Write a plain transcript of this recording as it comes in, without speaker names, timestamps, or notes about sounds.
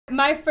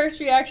My first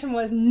reaction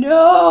was,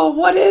 no,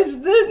 what is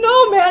this?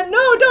 No, man,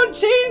 no, don't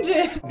change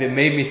it. It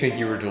made me think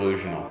you were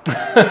delusional.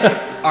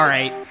 All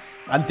right,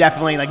 I'm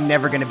definitely like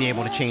never gonna be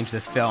able to change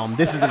this film.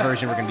 This is the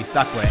version we're gonna be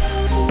stuck with.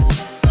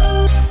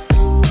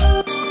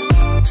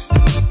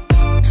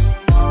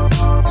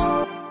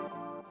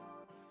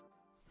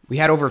 We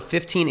had over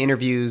 15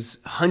 interviews,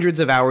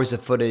 hundreds of hours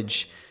of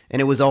footage, and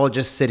it was all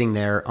just sitting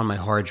there on my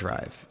hard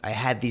drive. I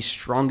had the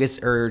strongest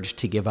urge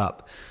to give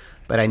up,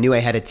 but I knew I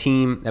had a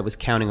team that was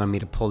counting on me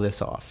to pull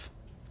this off.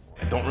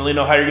 I don't really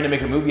know how you're gonna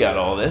make a movie out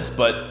of all this,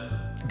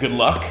 but good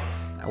luck.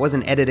 I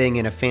wasn't editing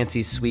in a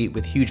fancy suite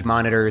with huge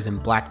monitors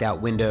and blacked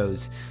out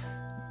windows.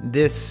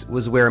 This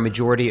was where a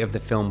majority of the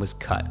film was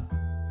cut,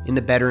 in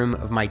the bedroom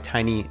of my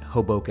tiny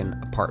Hoboken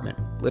apartment,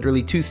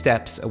 literally 2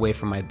 steps away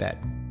from my bed.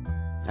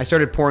 I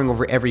started poring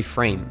over every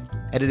frame,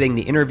 editing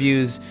the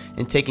interviews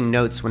and taking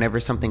notes whenever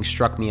something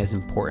struck me as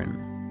important.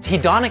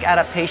 Hedonic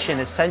adaptation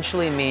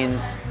essentially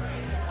means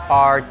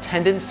our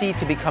tendency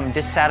to become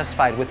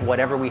dissatisfied with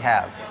whatever we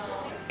have.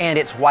 And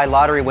it's why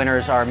lottery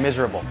winners are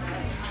miserable.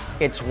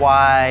 It's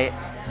why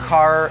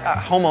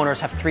homeowners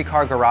have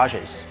 3-car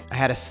garages. I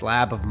had a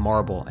slab of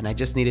marble and I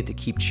just needed to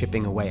keep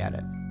chipping away at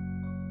it.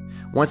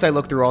 Once I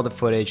looked through all the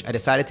footage, I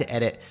decided to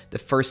edit the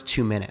first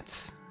 2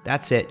 minutes.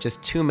 That's it,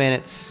 just 2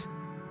 minutes.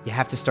 You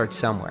have to start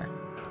somewhere.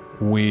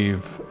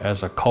 We've,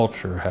 as a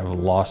culture, have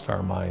lost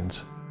our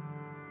minds.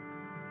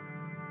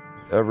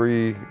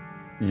 Every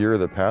year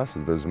that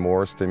passes, there's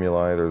more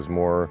stimuli, there's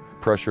more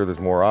pressure, there's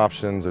more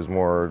options, there's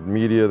more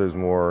media, there's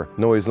more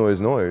noise,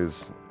 noise,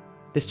 noise.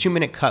 This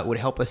 2-minute cut would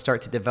help us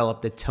start to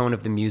develop the tone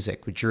of the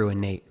music with Drew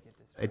and Nate.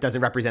 It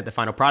doesn't represent the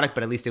final product,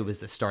 but at least it was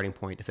the starting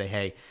point to say,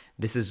 hey,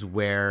 this is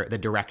where the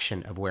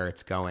direction of where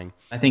it's going.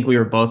 I think we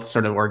were both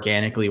sort of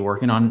organically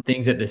working on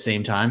things at the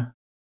same time.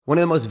 One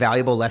of the most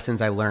valuable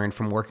lessons I learned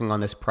from working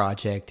on this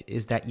project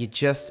is that you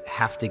just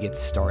have to get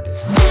started.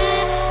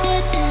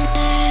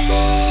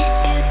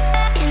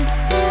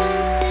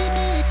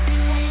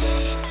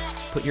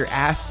 Put your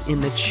ass in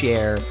the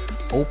chair,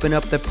 open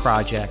up the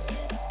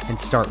project, and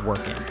start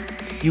working.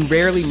 You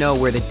rarely know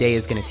where the day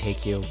is going to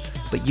take you,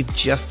 but you've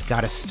just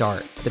got to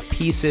start. The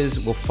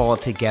pieces will fall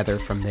together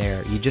from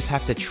there. You just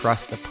have to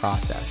trust the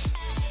process.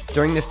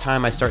 During this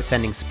time, I start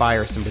sending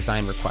Spire some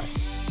design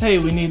requests. Hey,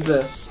 we need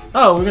this.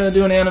 Oh, we're going to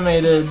do an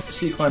animated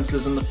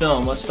sequences in the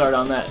film. Let's start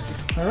on that.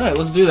 All right,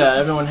 let's do that.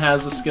 Everyone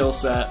has the skill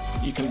set.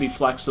 You can be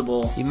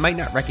flexible. You might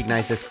not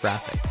recognize this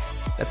graphic.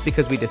 That's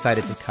because we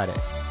decided to cut it.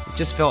 It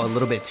just felt a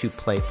little bit too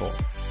playful.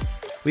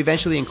 We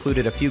eventually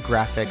included a few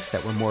graphics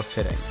that were more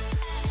fitting.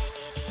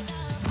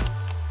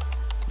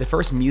 The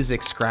first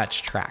music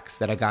scratch tracks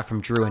that I got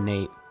from Drew and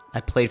Nate,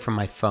 I played from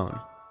my phone.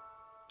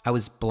 I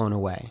was blown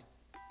away.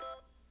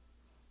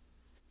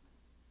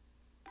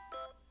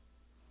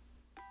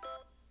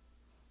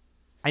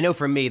 I know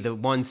for me, the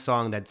one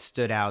song that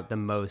stood out the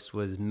most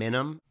was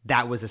Minim.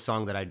 That was a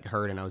song that I'd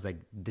heard and I was like,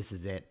 this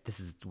is it.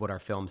 This is what our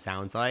film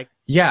sounds like.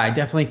 Yeah, I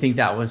definitely think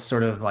that was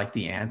sort of like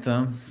the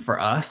anthem for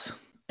us.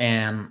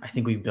 And I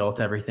think we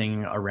built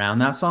everything around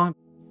that song.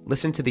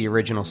 Listen to the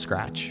original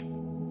scratch.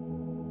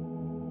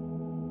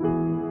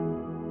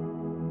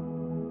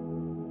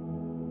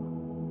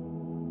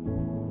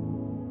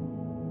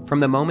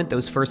 From the moment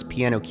those first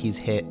piano keys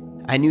hit,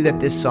 I knew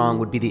that this song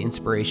would be the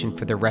inspiration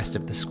for the rest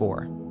of the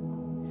score.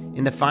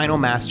 In the final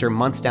master,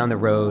 months down the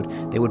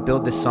road, they would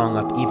build this song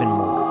up even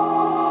more.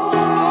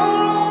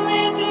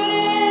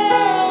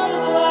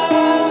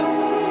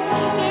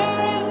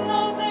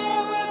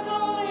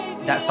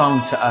 That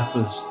song to us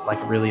was like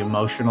a really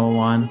emotional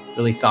one,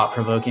 really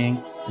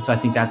thought-provoking. And so I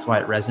think that's why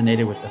it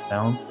resonated with the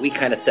film. We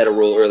kind of set a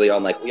rule early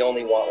on, like we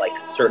only want like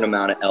a certain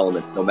amount of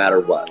elements no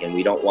matter what, and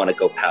we don't want to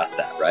go past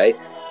that, right?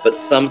 But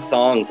some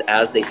songs,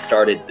 as they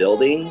started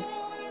building,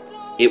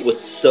 it was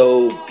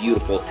so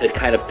beautiful to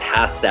kind of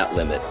pass that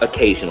limit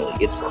occasionally.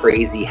 It's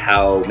crazy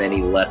how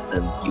many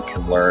lessons you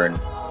can learn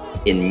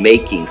in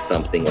making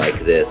something like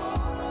this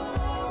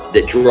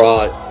that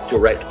draw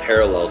direct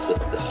parallels with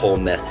the whole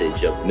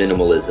message of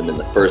minimalism in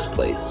the first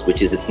place,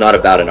 which is it's not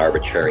about an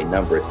arbitrary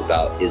number. It's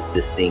about, is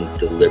this thing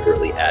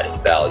deliberately adding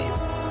value?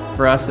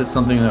 For us, it's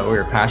something that we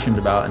were passionate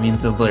about. I mean,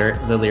 the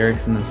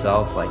lyrics in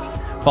themselves, like,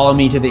 follow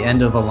me to the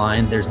end of the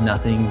line, there's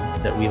nothing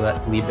that we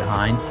leave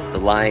behind. The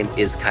line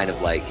is kind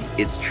of like,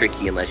 it's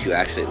tricky unless you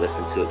actually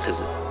listen to it,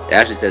 because it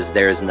actually says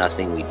there is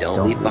nothing we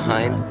don't leave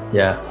behind.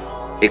 Yeah.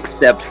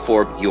 Except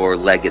for your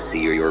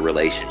legacy or your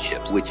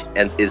relationships, which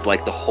is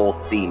like the whole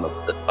theme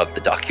of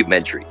the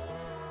documentary.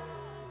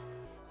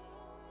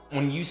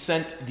 When you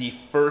sent the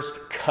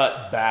first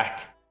cut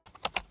back,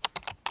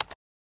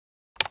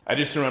 I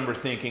just remember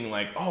thinking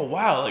like, oh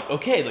wow, like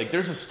okay, like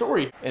there's a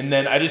story. And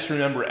then I just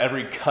remember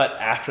every cut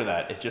after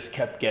that, it just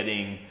kept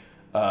getting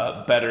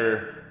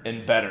better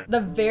and better.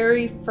 The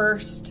very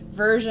first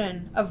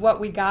version of what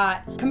we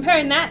got,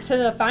 comparing that to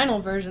the final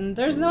version,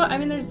 there's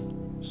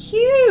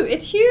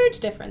huge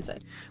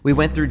differences. We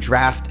went through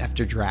draft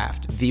after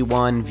draft,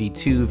 V1,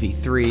 V2,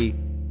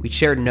 V3. We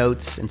shared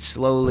notes and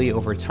slowly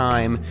over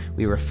time,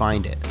 we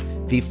refined it.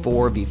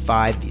 V4,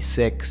 V5,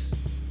 V6.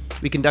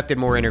 We conducted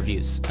more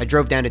interviews. I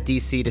drove down to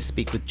DC to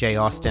speak with Jay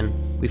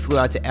Austen. We flew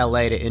out to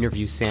LA to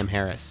interview Sam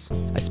Harris.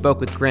 I spoke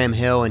with Graham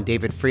Hill and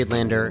David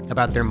Friedlander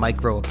about their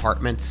micro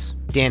apartments,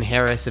 Dan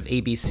Harris of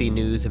ABC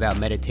News about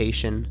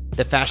meditation,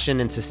 the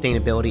fashion and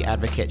sustainability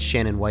advocate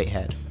Shannon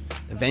Whitehead.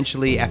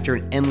 Eventually, after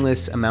an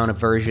endless amount of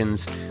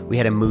versions, we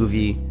had a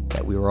movie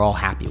that we were all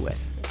happy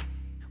with.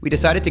 We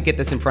decided to get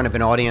this in front of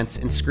an audience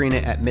and screen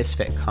it at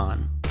Misfit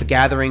Con, a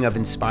gathering of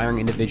inspiring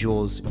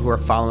individuals who are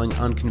following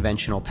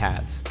unconventional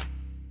paths.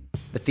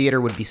 The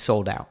theater would be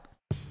sold out.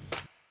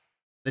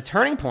 The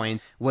turning point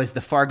was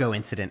the Fargo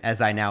incident, as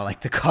I now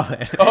like to call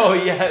it. Oh,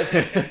 yes.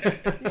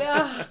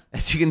 Yeah.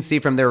 As you can see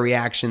from their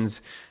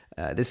reactions,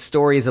 this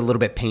story is a little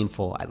bit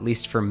painful, at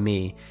least for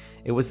me.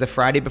 It was the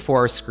Friday before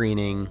our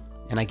screening,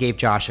 and I gave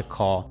Josh a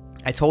call.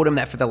 I told him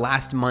that for the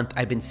last month,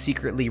 I'd been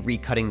secretly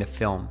recutting the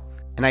film,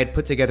 and I had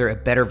put together a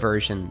better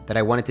version that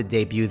I wanted to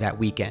debut that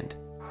weekend.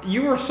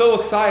 You were so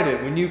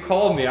excited when you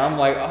called me. I'm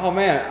like, oh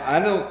man, I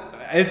know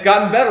it's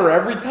gotten better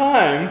every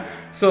time,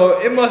 so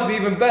it must be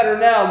even better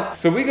now.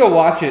 So we go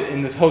watch it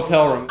in this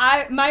hotel room.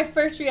 My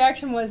first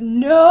reaction was,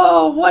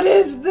 no, what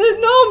is this?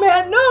 No,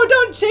 man, no,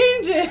 don't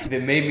change it.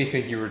 It made me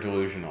think you were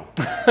delusional.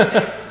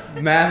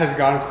 Matt has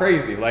gone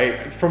crazy.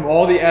 Like, from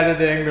all the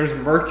editing, there's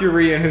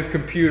mercury in his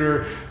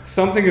computer.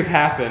 Something has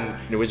happened.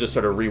 It was just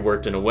sort of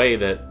reworked in a way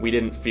that we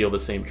didn't feel the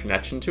same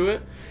connection to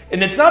it.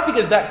 And it's not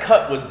because that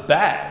cut was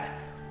bad,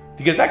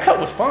 because that cut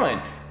was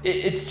fine.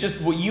 It's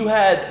just what you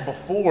had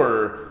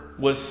before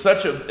was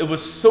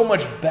so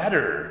much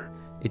better.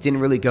 It didn't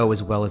really go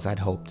as well as I'd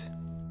hoped.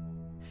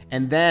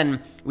 And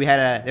then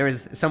there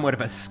was somewhat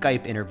of a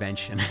Skype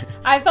intervention.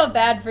 I felt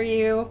bad for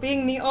you,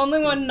 being the only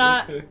one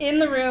not in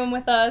the room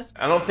with us.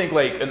 I don't think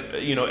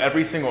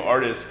every single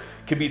artist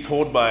could be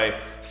told by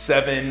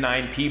 7,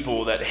 9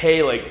 people that,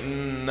 hey,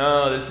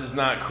 no, this is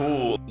not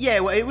cool. Yeah,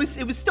 well, it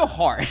was still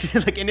hard.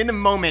 And in the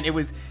moment, it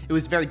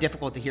was very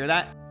difficult to hear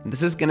that.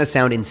 This is gonna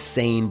sound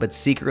insane, but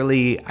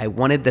secretly, I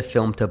wanted the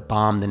film to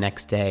bomb the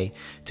next day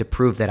to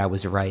prove that I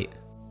was right.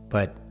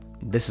 But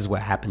this is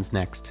what happens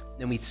next.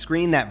 And we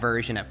screened that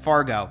version at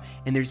Fargo,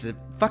 and there's a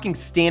fucking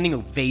standing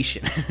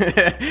ovation.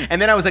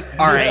 And then I was like,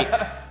 all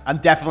right, I'm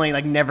definitely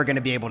never gonna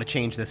be able to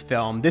change this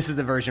film. This is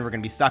the version we're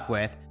gonna be stuck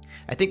with.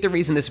 I think the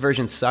reason this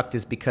version sucked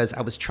is because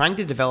I was trying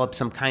to develop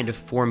some kind of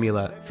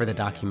formula for the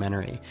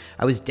documentary.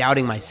 I was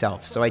doubting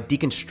myself, so I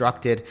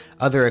deconstructed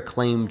other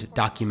acclaimed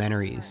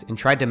documentaries and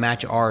tried to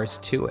match ours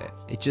to it.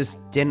 It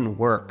just didn't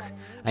work.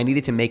 I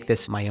needed to make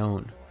this my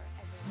own.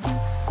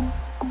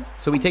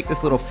 So we take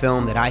this little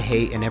film that I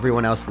hate and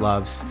everyone else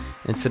loves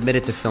and submit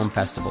it to film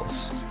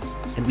festivals.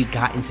 And we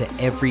got into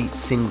every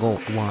single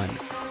one.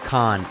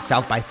 Cannes,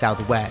 South by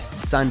Southwest,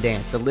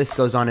 Sundance, the list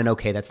goes on, and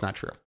okay, that's not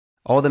true.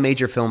 All the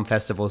major film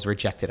festivals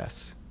rejected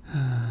us.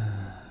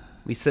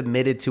 We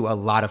submitted to a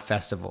lot of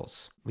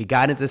festivals. We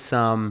got into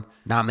some,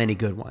 not many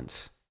good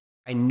ones.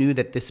 I knew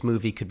that this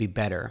movie could be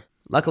better.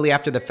 Luckily,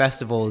 after the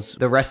festivals,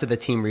 the rest of the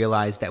team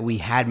realized that we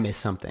had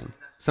missed something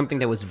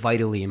that was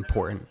vitally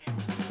important.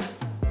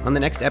 On the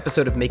next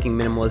episode of Making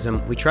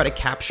Minimalism, we try to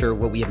capture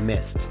what we had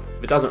missed.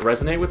 If it doesn't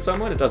resonate with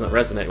someone, it doesn't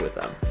resonate with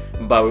them.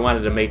 But we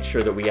wanted to make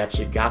sure that we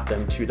actually got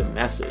them to the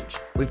message.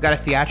 We've got a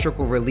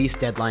theatrical release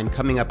deadline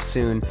coming up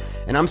soon,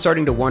 and I'm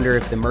starting to wonder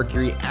if the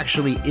mercury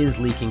actually is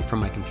leaking from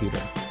my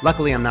computer.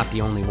 Luckily, I'm not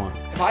the only one.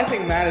 If I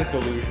think Matt is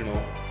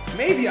delusional,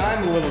 maybe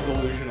I'm a little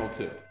delusional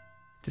too.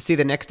 To see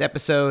the next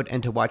episode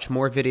and to watch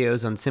more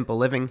videos on simple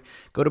living,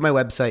 go to my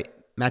website,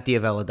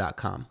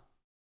 mattdiavella.com.